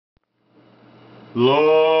La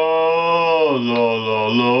la la la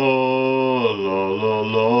la la la la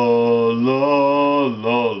la la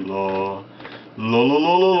la la la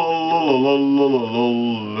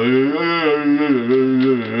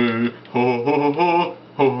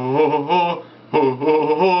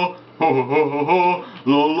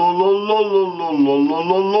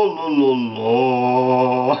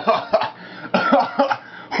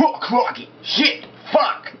Oh, crikey, shit,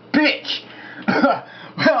 fuck, bitch.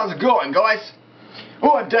 How's it going, guys?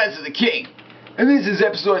 I'm Daz the King, and this is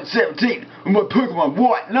episode 17 of my Pokemon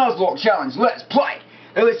White Nuzlocke Challenge Let's Play.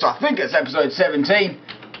 At least I think it's episode 17.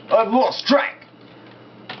 I've lost track.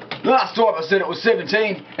 Last time I said it was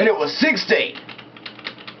 17, and it was 16.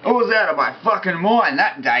 I was out of my fucking mind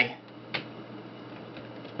that day.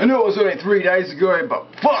 I know it was only 3 days ago, but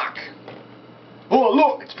fuck! Oh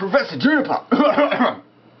look, it's Professor Juniper!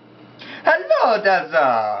 Hello,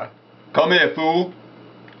 Dazza! Come here, fool.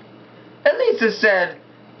 Elisa said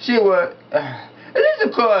she would... Elisa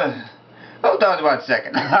called... Hold on 1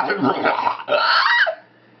 second.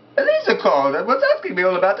 Elisa called and was asking me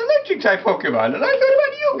all about the electric type Pokemon, and I thought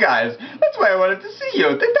about you guys. That's why I wanted to see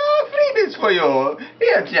you. There are freebies for you.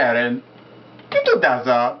 Here, Jaren. You too,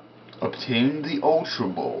 Dazza. Obtain the Ultra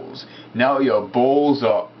Balls. Now your balls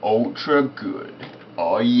are ultra good.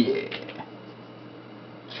 Oh yeah.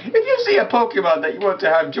 If you see a Pokemon that you want to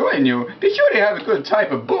have join you, be sure to have a good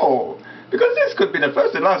type of ball. Because this could be the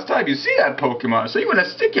first and last time you see that Pokemon, so you want to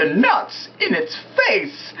stick your nuts in its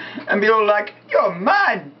face and be all like, "You're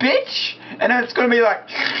mine, bitch!" And then it's going to be like,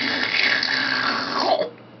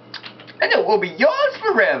 and it will be yours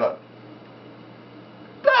forever.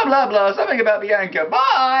 Blah blah blah, something about Bianca,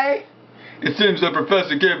 bye! It seems the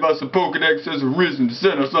professor gave us a Pokedex as a reason to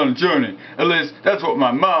send us on a journey. At least, that's what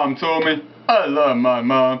my mom told me. I love my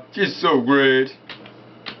mom. She's so great.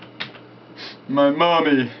 My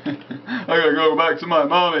mommy. I gotta go back to my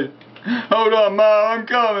mommy. Hold on, Mom, I'm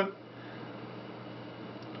coming.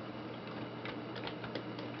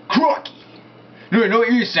 Crikey! No, not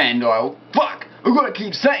you, Sandile. Fuck! I've got to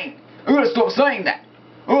keep saying. I've got to stop saying that.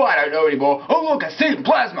 Oh, I don't know anymore. Oh, look, I see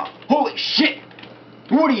plasma. Holy shit!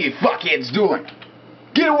 What are you fuckheads doing?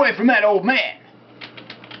 Get away from that old man.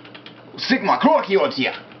 I'll stick my crikey onto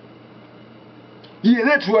you. Yeah,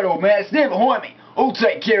 that's right, old man. Stand behind me. I'll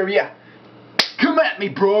take care of you. Come at me,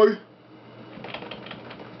 bro.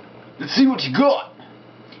 Let's see what you got.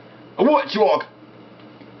 A White Jog.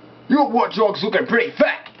 Your White Jog's looking pretty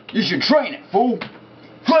fat. You should train it, fool.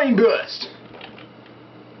 Flame Burst.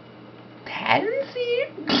 Pansy?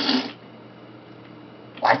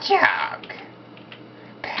 White Jog.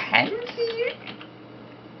 Pansy?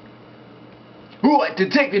 Alright,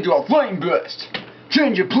 detected your Flame Burst.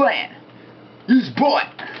 Change your plan. Use Bite.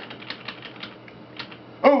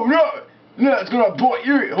 Oh no! No, it's gonna bite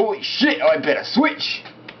you! Holy shit, I better switch!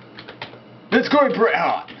 Let's go, Bret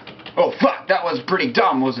Hart! Oh fuck, that was pretty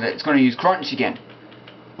dumb, wasn't it? It's gonna use Crunch again.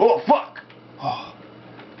 Oh fuck! Oh,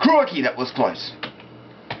 crikey, that was close.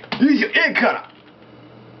 Use your ear cutter!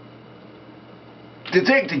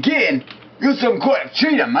 Detect again? You're some kind of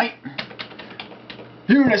cheater, mate!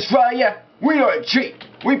 Here in Australia, we don't cheat.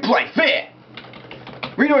 We play fair.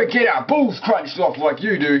 We don't get our balls crunched off like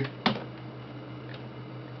you do.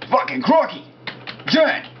 Fucking crikey!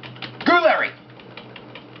 Turn! Go, Larry!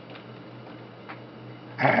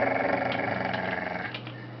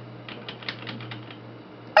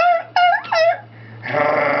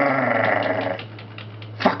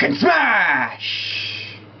 Fucking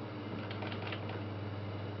smash!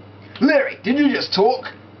 Larry, did you just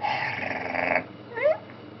talk?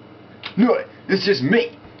 No, it's just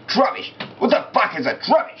me. Trubbish. What the fuck is a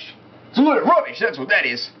trubbish? It's a load of rubbish, that's what that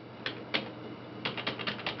is.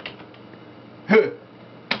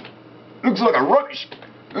 Looks like a rubbish.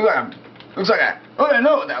 Looks like a... I don't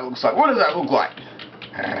know what that looks like. What does that look like?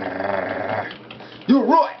 You're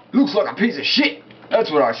right. Looks like a piece of shit. That's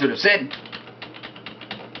what I should have said.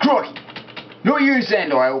 Crikey. Not you,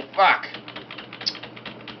 Sandile. Fuck.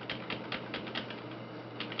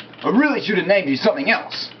 I really should have named you something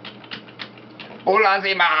else.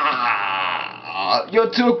 Olazima!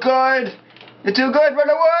 You're too good! You're too good! Run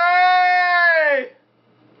away!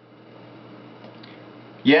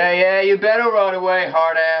 Yeah, you better run away,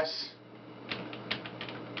 hard ass.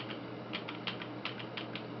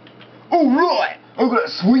 Alright! I've got a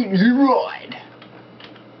sweet new ride!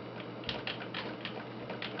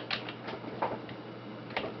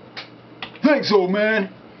 Thanks, old man!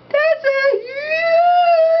 That's you!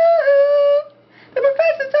 The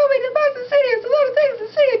professor told me that Boston City has a lot of things to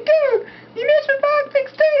see and do. The amusement park, big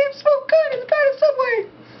stadium, smoke gun, and the part of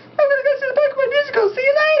subway. I'm gonna go see the Pokemon musical. See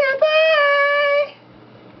you later. Bye.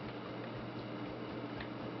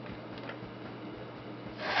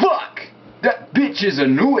 bitch is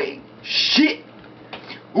annoying. Shit.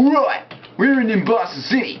 Alright, we're in Nimbasa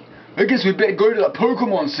City. I guess we better go to the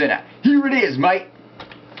Pokemon Center. Here it is, mate.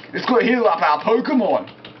 Let's go heal up our Pokemon.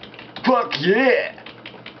 Fuck yeah.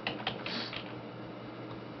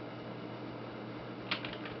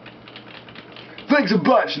 Thanks a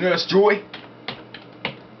bunch, Nurse Joy.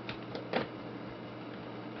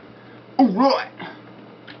 Alright.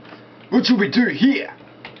 What should we do here?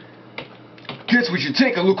 Guess we should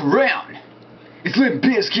take a look around. Is Limp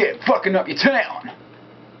Bizkit fucking up your town?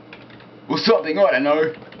 Or something, I don't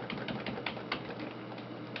know.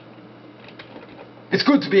 It's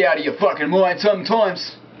good to be out of your fucking mind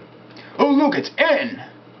sometimes. Oh look, it's N.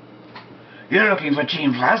 You're looking for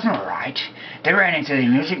Team Plasma, right? They ran into the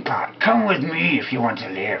music part. Come with me if you want to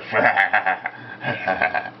live.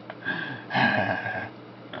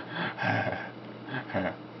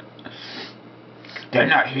 They're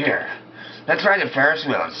not here. Let's ride the Ferris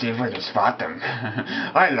wheel and see if we can spot them.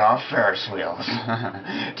 I love Ferris wheels.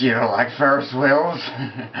 Do you like Ferris wheels?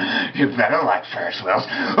 You better like Ferris wheels.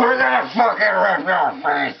 We're gonna fucking rip your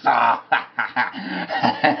face off.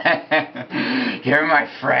 You're my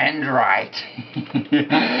friend, right?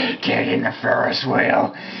 Get in the Ferris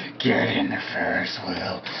wheel. Get in the Ferris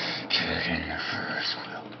wheel. Get in the Ferris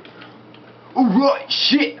wheel. Alright,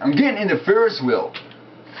 shit, I'm getting in the Ferris wheel.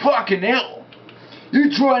 Fucking hell. You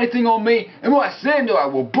try anything on me, and my sandal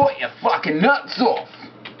will bite your fucking nuts off.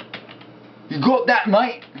 You got that,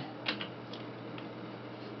 mate?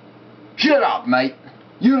 Shut up, mate.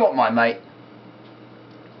 You're not my mate.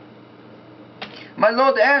 My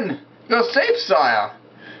Lord N, you're safe, sire.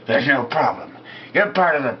 There's no problem. You're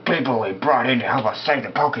part of the people we brought in to help us save the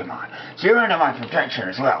Pokemon, so you're under my protection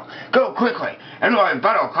as well. Go quickly, and I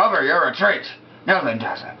better cover your retreat. Now then,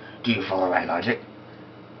 Daza, do you follow my logic?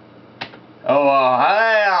 Oh,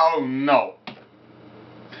 hell no.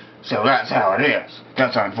 So that's how it is.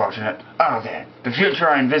 That's unfortunate. Oh then, the future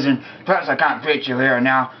I envision, perhaps I can't beat you here and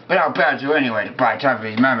now, but I'll badge you anyway to buy time for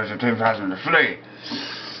these members of Team Plasma to flee.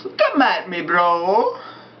 Come at me, bro.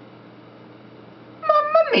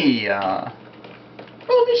 Mamma mia.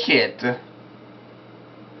 Holy shit.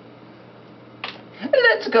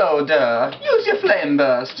 Let's go, duh. Use your flame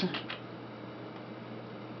burst.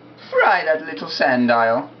 Fry that little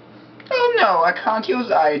sandile. Oh no, I can't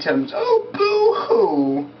use items. Oh,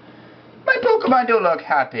 boo-hoo. My Pokemon do look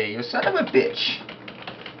happy, you son of a bitch.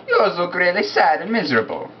 Yours look really sad and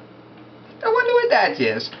miserable. I wonder what that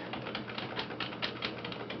is.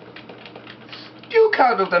 Do you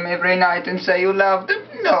cuddle them every night and say you love them?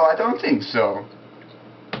 No, I don't think so.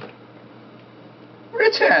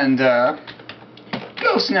 Return there.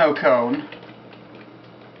 Go, Snow Cone.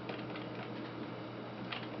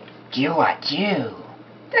 Do what you?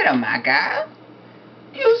 There, Maga.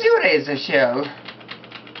 Use your razor shell.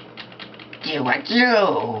 Do what you?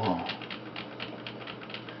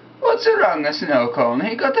 What's wrong, Snow Cone?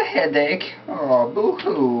 He got a headache. Oh,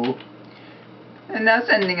 boo-hoo. And now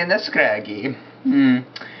sending in the Scraggy.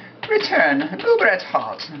 Return. Go, Bret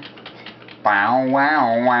Hart. Wow,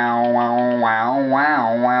 wow, wow, wow, wow,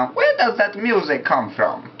 wow, wow. Where does that music come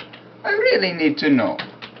from? I really need to know.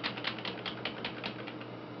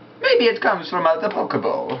 Maybe it comes from the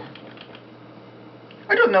Pokeball.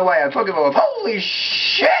 I don't know why a Pokeball. Holy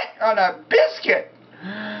shit on a biscuit!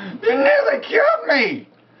 You nearly killed me!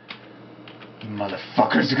 You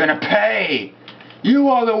motherfuckers are gonna pay! You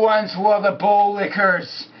are the ones who are the bowl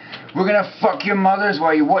lickers! We're gonna fuck your mothers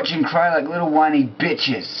while you watch and cry like little whiny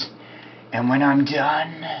bitches. And when I'm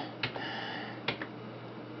done,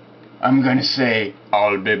 I'm gonna say,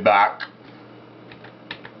 I'll be back.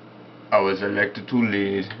 I was elected to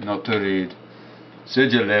lead, not to read.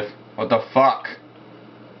 Sigil left. What the fuck?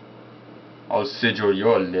 I'll sigil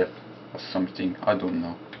your lip or something. I don't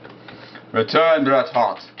know. Return, Bret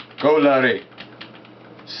Hart. Go, Larry.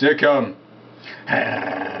 Sick him.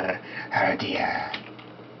 Oh dear.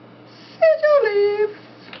 Sigil leave.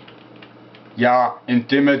 Yeah,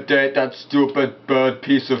 intimidate that stupid bird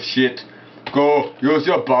piece of shit. Go, use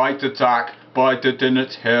your bite attack. Bite it in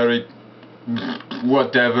its hairy...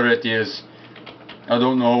 whatever it is. I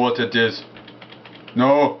don't know what it is.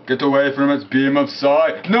 No, get away from its beam of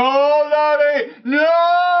sight. No, Larry!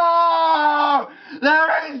 No!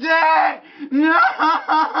 Larry's dead! No!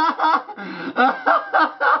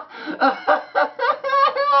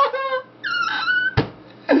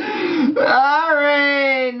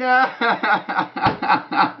 Larry! No!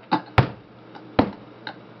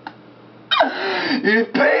 You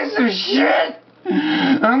piece of shit!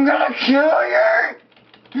 I'm gonna kill you!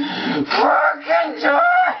 Fucking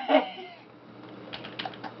die!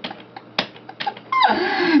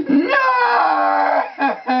 No!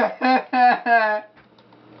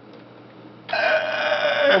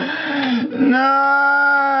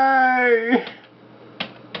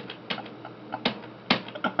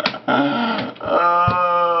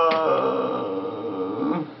 Oh,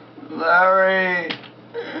 Larry.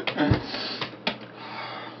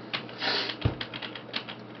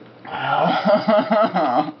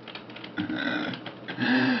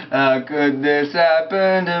 How could this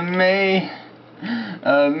happen to me?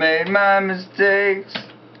 I've made my mistakes.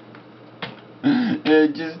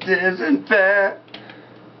 It just isn't fair.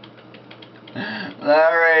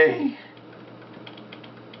 Larry.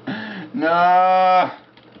 No.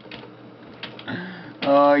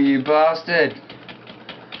 Oh, you bastard.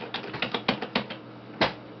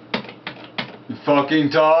 You fucking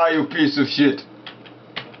die, you piece of shit.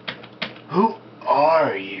 Who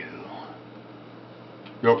are you?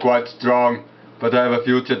 You're quite strong, but I have a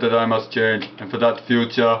future that I must change, and for that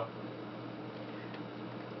future...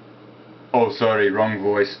 Oh, sorry, wrong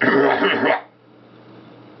voice.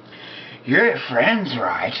 You're friends,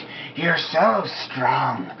 right? You're so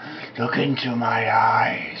strong. Look into my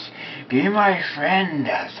eyes. Be my friend,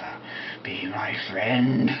 Asa. Be my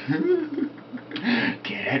friend.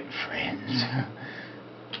 Get it, friends?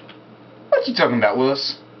 What you talking about,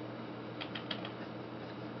 Willis?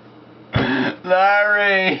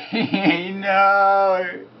 Larry! No!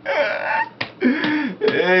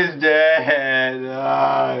 He's dead!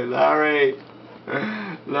 Oh, Larry!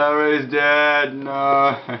 Larry's dead!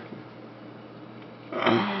 No!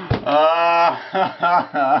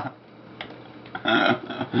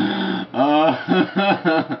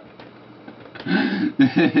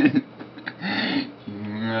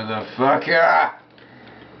 Motherfucker!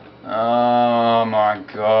 Oh my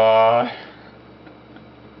god!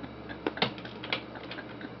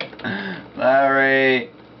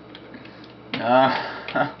 Larry!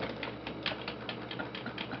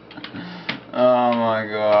 Oh my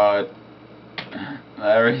god!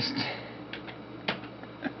 Larry's dead.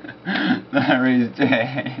 Larry's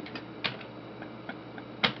dead.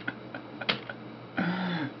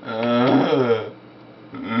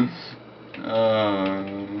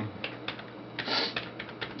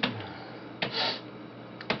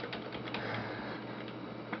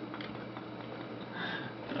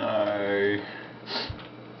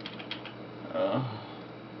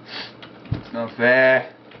 It's not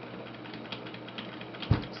fair.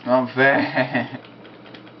 It's not fair.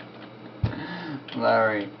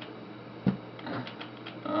 Larry.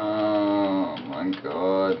 Oh my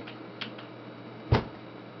god.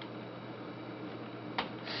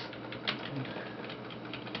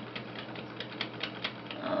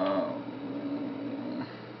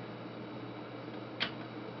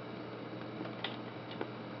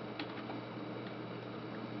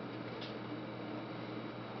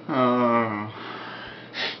 Oh,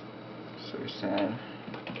 so sad.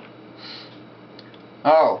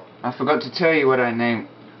 Oh, I forgot to tell you what I named.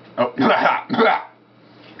 Oh, I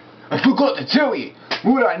forgot to tell you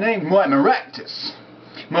what I named my Maractus.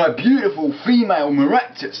 My beautiful female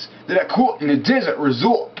Maractus that I caught in a desert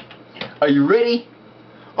resort. Are you ready?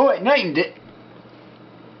 I named it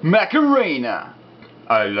Macarena.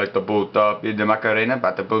 I like the boot up in the Macarena,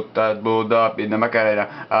 but the boot up in the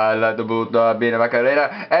Macarena. I like the boot up in the Macarena.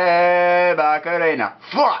 Hey, Macarena.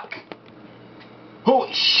 Fuck!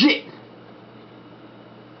 Holy shit!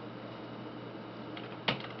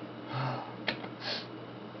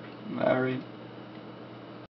 Larry.